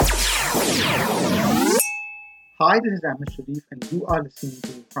Hi, this is Ahmed Sharif, and you are listening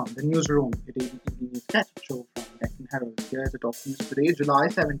to From the Newsroom, a daily TV news catch-up show from Deccan Herald. Here are the top news today, July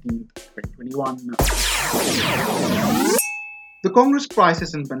 17th, 2021. The Congress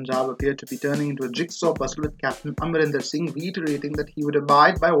crisis in Punjab appeared to be turning into a jigsaw puzzle, with Captain Amarinder Singh reiterating that he would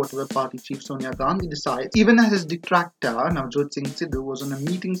abide by whatever party chief Sonia Gandhi decides, even as his detractor Navjot Singh Sidhu was on a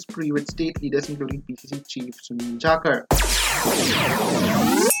meeting spree with state leaders including PCC chief Sunil Jakhar.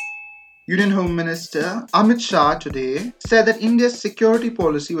 Union Home Minister Amit Shah today said that India's security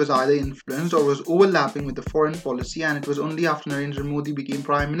policy was either influenced or was overlapping with the foreign policy, and it was only after Narendra Modi became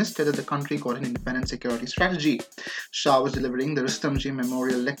Prime Minister that the country got an independent security strategy. Shah was delivering the Rustomjee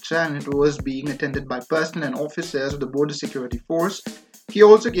Memorial Lecture, and it was being attended by personnel and officers of the Border Security Force. He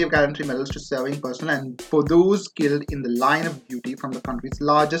also gave gallantry medals to serving personnel and for those killed in the line of duty from the country's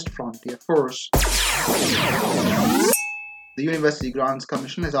largest frontier force. The University Grants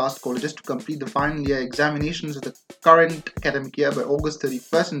Commission has asked colleges to complete the final year examinations of the current academic year by August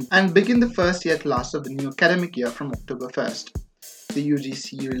 31st and begin the first year classes of the new academic year from October 1st. The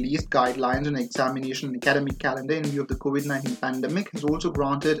UGC released guidelines on examination and academic calendar in view of the COVID-19 pandemic, has also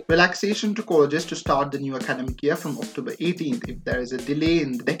granted relaxation to colleges to start the new academic year from October 18th if there is a delay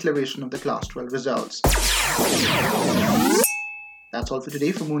in the declaration of the Class 12 results. That's all for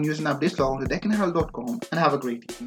today. For more news and updates, log on to DeccanHerald.com and have a great evening.